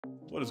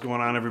What is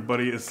going on,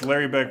 everybody? It's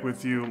Larry back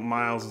with you.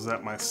 Miles is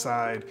at my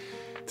side.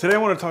 Today I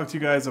want to talk to you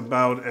guys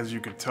about, as you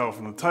could tell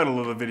from the title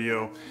of the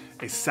video,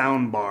 a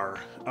sound bar.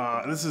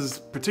 This is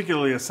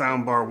particularly a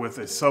sound bar with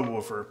a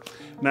subwoofer.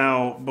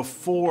 Now,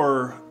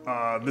 before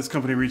this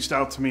company reached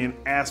out to me and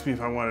asked me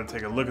if I wanted to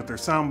take a look at their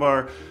sound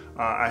bar,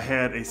 I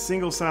had a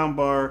single sound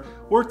bar,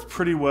 worked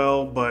pretty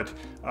well, but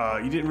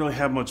you didn't really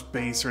have much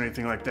bass or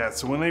anything like that.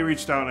 So when they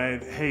reached out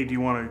and hey, do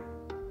you want to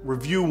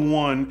review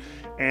one,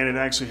 and it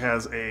actually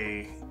has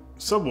a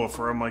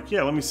subwoofer, I'm like,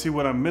 yeah, let me see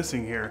what I'm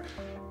missing here.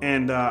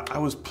 And I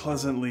was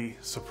pleasantly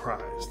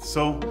surprised.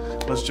 So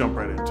let's jump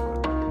right into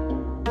it.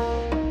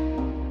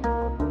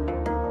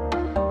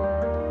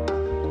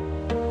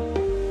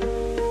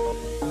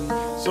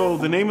 So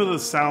the name of the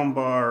sound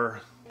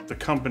bar, the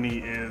company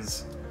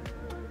is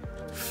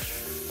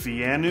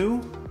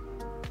Pheanoo,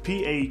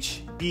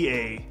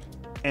 P-H-E-A-N-O-O.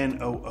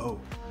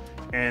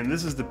 And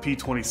this is the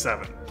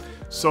P27.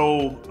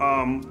 So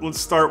let's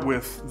start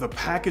with the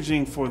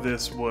packaging for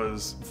this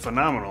was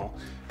phenomenal.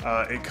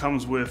 It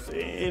comes with,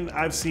 and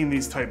I've seen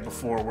these type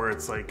before where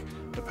it's like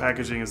the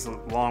packaging is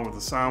along with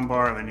the sound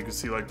bar and then you can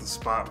see like the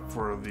spot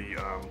for the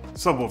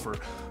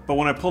subwoofer. But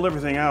when I pulled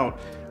everything out,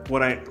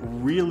 what I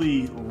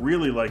really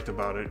liked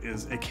about it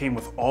is it came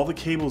with all the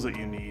cables that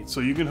you need. So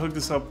you can hook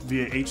this up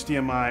via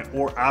HDMI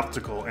or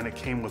optical, and it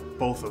came with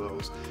both of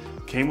those.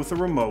 It came with the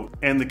remote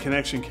and the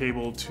connection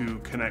cable to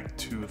connect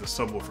to the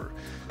subwoofer.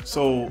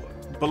 So,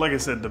 but like I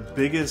said, the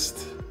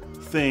biggest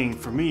thing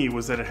for me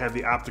was that it had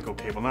the optical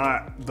cable.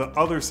 Now, the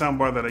other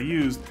soundbar that I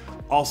used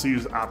also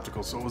used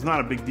optical, so it was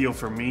not a big deal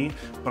for me,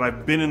 but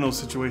I've been in those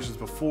situations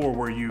before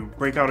where you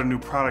break out a new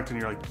product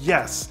and you're like,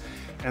 yes,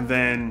 and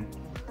then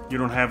you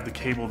don't have the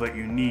cable that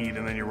you need,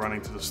 and then you're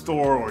running to the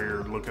store or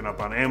you're looking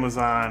up on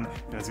Amazon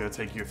and it's gonna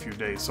take you a few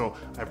days. So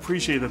I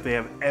appreciate that they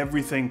have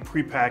everything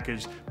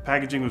pre-packaged.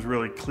 Packaging was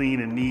really clean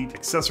and neat.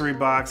 Accessory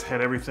box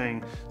had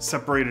everything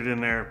separated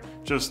in there.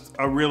 Just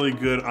a really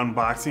good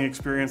unboxing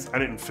experience. I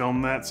didn't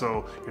film that,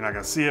 so you're not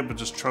gonna see it, but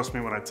just trust me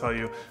when I tell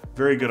you,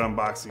 very good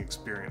unboxing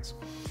experience.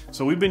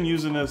 So we've been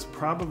using this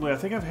probably, I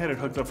think I've had it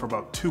hooked up for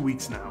about 2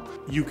 weeks now.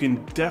 You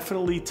can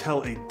definitely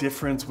tell a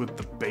difference with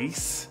the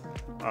bass.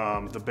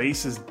 The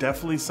bass is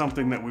definitely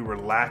something that we were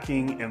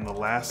lacking in the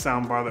last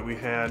soundbar that we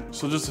had.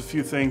 So just a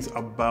few things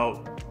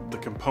about the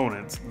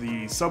components.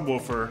 The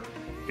subwoofer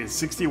is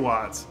 60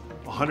 watts,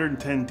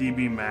 110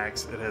 dB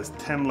max. It has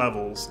 10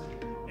 levels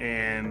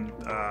and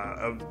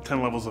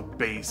 10 levels of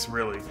bass,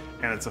 really.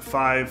 And it's a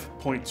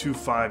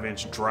 5.25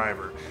 inch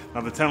driver.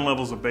 Now the 10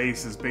 levels of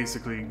bass is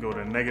basically go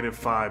to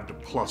 -5 to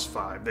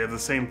 +5. They have the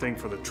same thing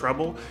for the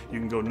treble. You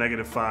can go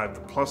 -5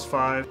 to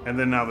 +5. And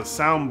then now the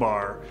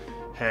soundbar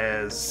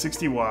has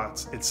 60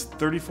 watts, it's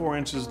 34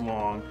 inches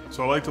long.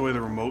 So I like the way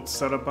the remote's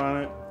set up on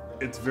it.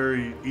 It's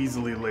very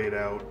easily laid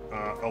out.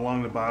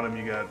 Along the bottom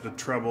you got the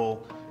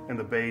treble and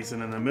the bass,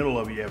 and in the middle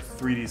of it you have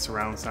 3D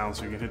surround sound,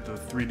 so you can hit the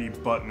 3D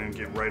button and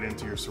get right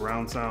into your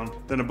surround sound.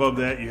 Then above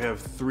that you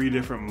have 3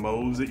 different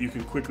modes that you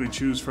can quickly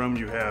choose from.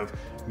 You have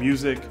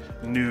music,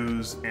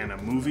 news, and a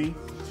movie.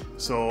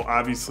 So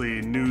obviously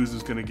news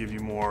is going to give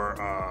you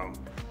more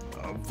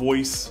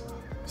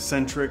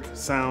voice-centric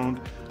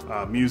sound.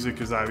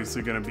 Music is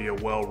obviously going to be a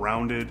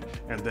well-rounded,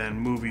 and then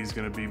movie is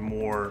going to be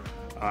more,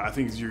 I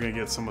think you're going to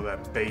get some of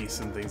that bass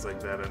and things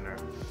like that in there.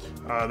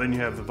 Then you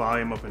have the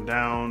volume up and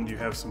down, you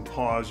have some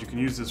pause. You can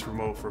use this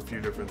remote for a few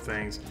different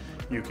things.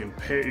 You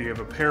have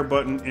a pair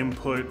button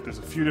input. There's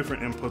a few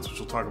different inputs, which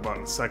we'll talk about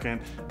in a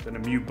second. Then a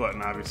mute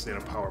button, obviously,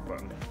 and a power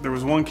button. There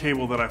was one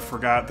cable that I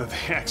forgot that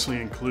they actually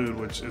include,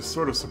 which is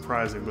sort of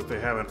surprising, but they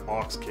have an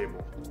aux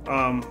cable.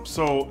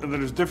 So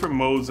there's different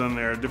modes on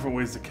there, different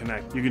ways to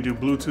connect. You can do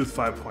Bluetooth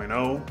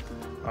 5.0.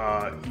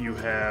 You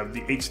have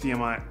the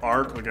HDMI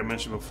ARC, like I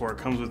mentioned before. It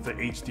comes with the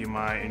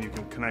HDMI, and you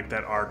can connect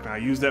that ARC. Now I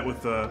use that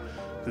with the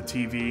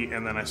TV,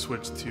 and then I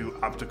switched to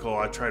optical.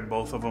 I tried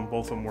both of them.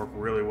 Both of them work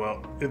really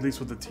well, at least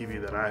with the TV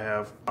that I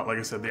have. Like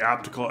I said, the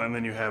optical, and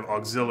then you have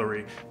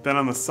auxiliary. Then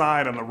on the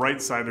side, on the right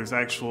side, there's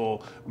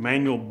actual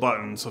manual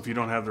buttons. So if you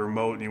don't have the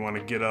remote and you want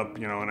to get up,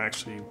 you know, and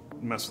actually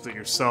mess with it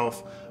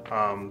yourself,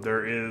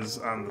 there is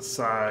on the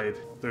side,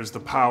 there's the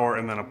power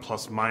and then a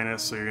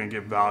plus/minus, so you're gonna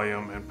get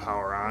volume and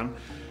power on.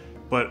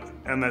 But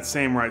on that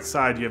same right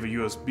side, you have a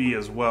USB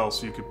as well,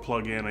 so you could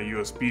plug in a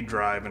USB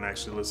drive and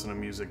actually listen to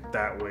music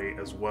that way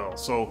as well.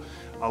 So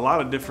a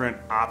lot of different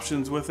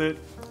options with it.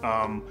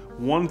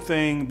 One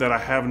thing that I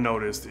have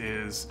noticed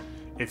is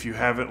if you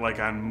have it like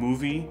on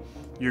movie,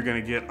 you're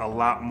gonna get a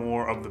lot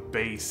more of the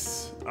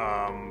bass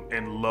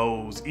and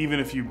lows,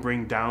 even if you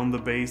bring down the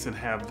bass and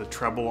have the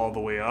treble all the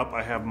way up.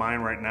 I have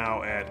mine right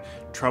now at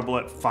treble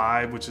at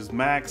 5, which is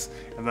max,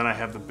 and then I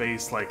have the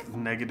bass like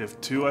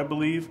 -2, I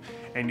believe,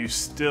 and you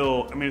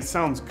still, I mean, it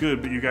sounds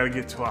good, but you gotta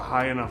get to a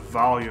high enough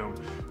volume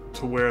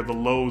to where the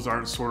lows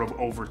aren't sort of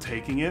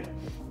overtaking it.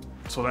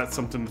 So that's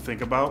something to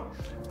think about.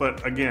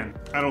 But again,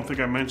 I don't think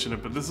I mentioned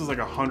it, but this is like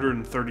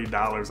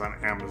 $130 on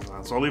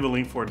Amazon. So I'll leave a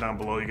link for it down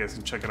below. You guys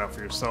can check it out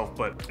for yourself.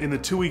 But in the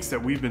 2 weeks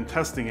that we've been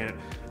testing it,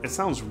 it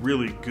sounds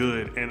really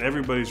good, and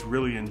everybody's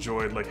really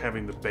enjoyed like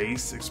having the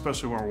bass,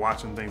 especially when we're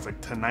watching things like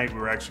tonight. We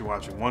were actually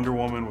watching Wonder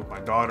Woman with my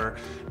daughter,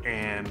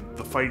 and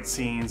the fight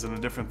scenes and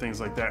the different things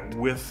like that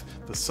with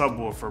the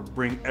subwoofer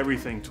bring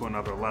everything to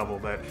another level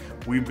that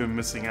we've been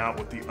missing out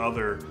with the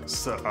other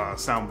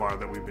soundbar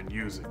that we've been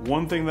using.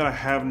 One thing that I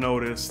have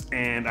noticed,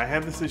 and I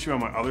have this issue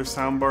on my other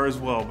soundbar as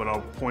well, but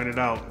I'll point it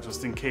out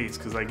just in case,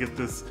 because I get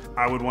this,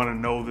 I would want to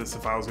know this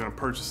if I was going to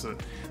purchase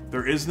it.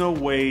 There is no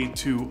way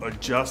to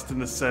adjust in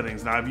the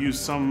settings. Now I've used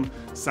some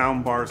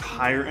soundbars,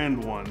 higher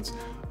end ones,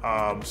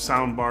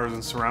 sound bars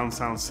and surround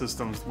sound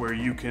systems where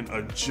you can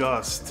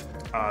adjust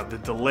the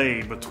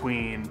delay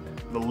between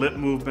the lip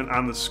movement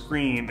on the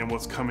screen and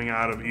what's coming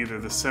out of either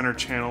the center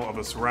channel of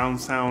a surround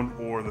sound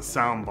or the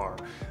sound bar.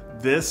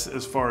 This,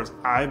 as far as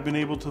I've been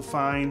able to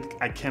find,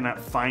 I cannot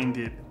find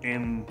it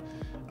in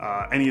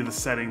any of the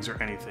settings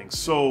or anything.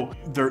 So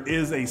there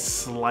is a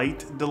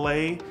slight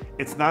delay.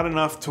 It's not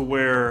enough to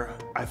where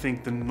I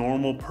think the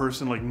normal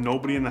person, like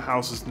nobody in the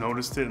house has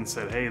noticed it and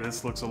said, hey,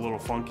 this looks a little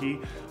funky,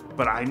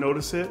 but I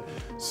notice it.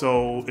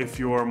 So if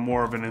you're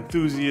more of an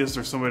enthusiast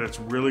or somebody that's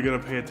really gonna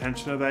pay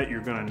attention to that,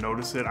 you're gonna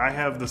notice it. I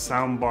have the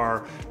sound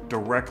bar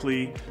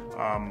directly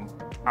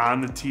on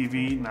the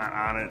TV, not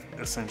on it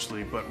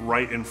essentially, but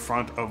right in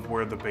front of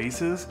where the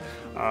bass is.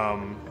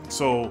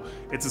 So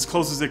it's as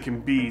close as it can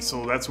be.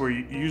 So that's where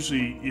you,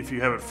 usually if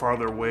you have it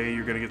farther away,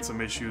 you're gonna get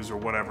some issues or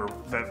whatever.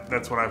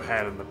 That's what I've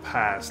had in the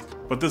past.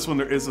 But this one,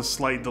 there is a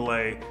slight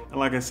delay. And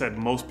like I said,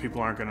 most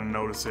people aren't gonna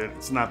notice it.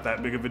 It's not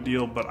that big of a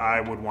deal, but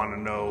I would wanna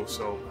know,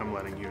 so I'm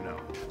letting you know.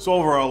 So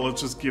overall,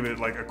 let's just give it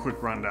like a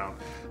quick rundown.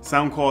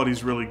 Sound quality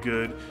is really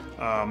good.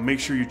 Make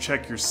sure you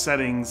check your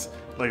settings.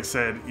 Like I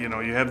said, you know,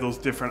 you have those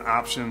different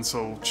options,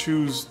 so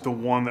choose the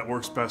one that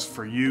works best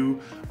for you.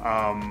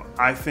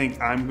 I think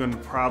I'm going to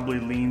probably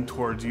lean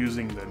towards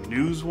using the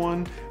news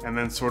one and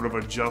then sort of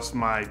adjust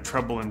my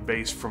treble and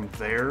bass from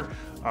there.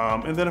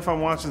 And then if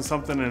I'm watching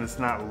something and it's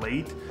not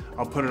late,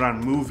 I'll put it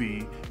on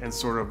movie and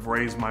sort of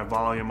raise my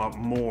volume up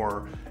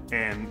more,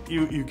 and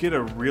you get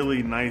a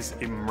really nice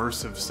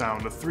immersive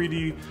sound. The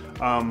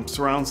 3D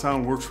surround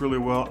sound works really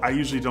well. I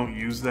usually don't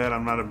use that.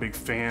 I'm not a big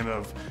fan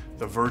of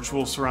the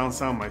virtual surround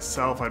sound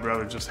myself. I'd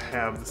rather just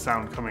have the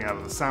sound coming out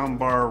of the sound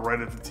bar right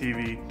at the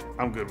TV.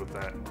 I'm good with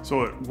that.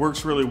 So it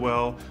works really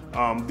well.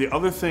 The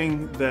other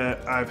thing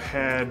that I've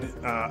had,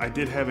 I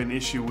did have an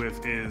issue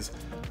with is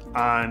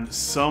on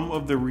some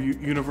of the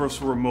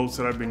universal remotes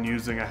that I've been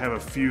using. I have a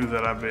few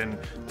that I've been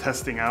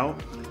testing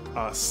out.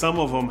 Some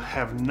of them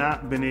have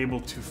not been able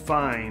to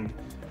find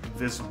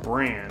this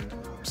brand,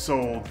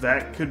 so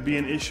that could be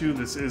an issue.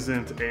 This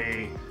isn't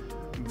a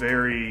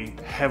very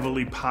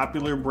heavily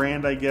popular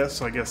brand, I guess,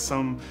 so I guess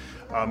some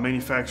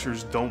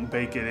manufacturers don't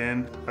bake it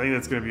in. I think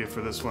that's going to be it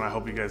for this one. I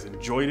hope you guys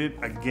enjoyed it.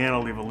 Again,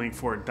 I'll leave a link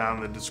for it down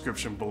in the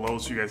description below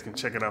so you guys can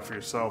check it out for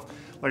yourself.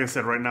 Like I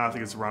said, right now I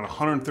think it's around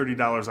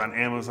 $130 on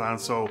Amazon,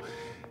 so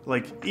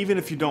like even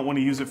if you don't want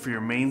to use it for your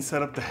main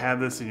setup, to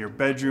have this in your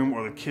bedroom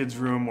or the kids'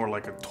 room or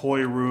like a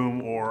toy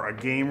room or a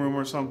game room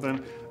or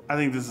something, I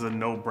think this is a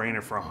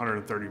no-brainer for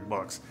 130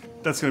 bucks.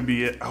 That's gonna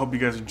be it. I hope you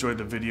guys enjoyed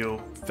the video.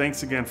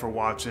 Thanks again for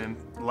watching.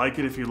 Like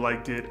it if you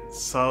liked it.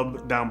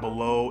 Sub down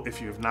below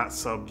if you have not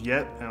subbed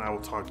yet, and I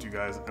will talk to you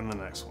guys in the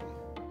next one.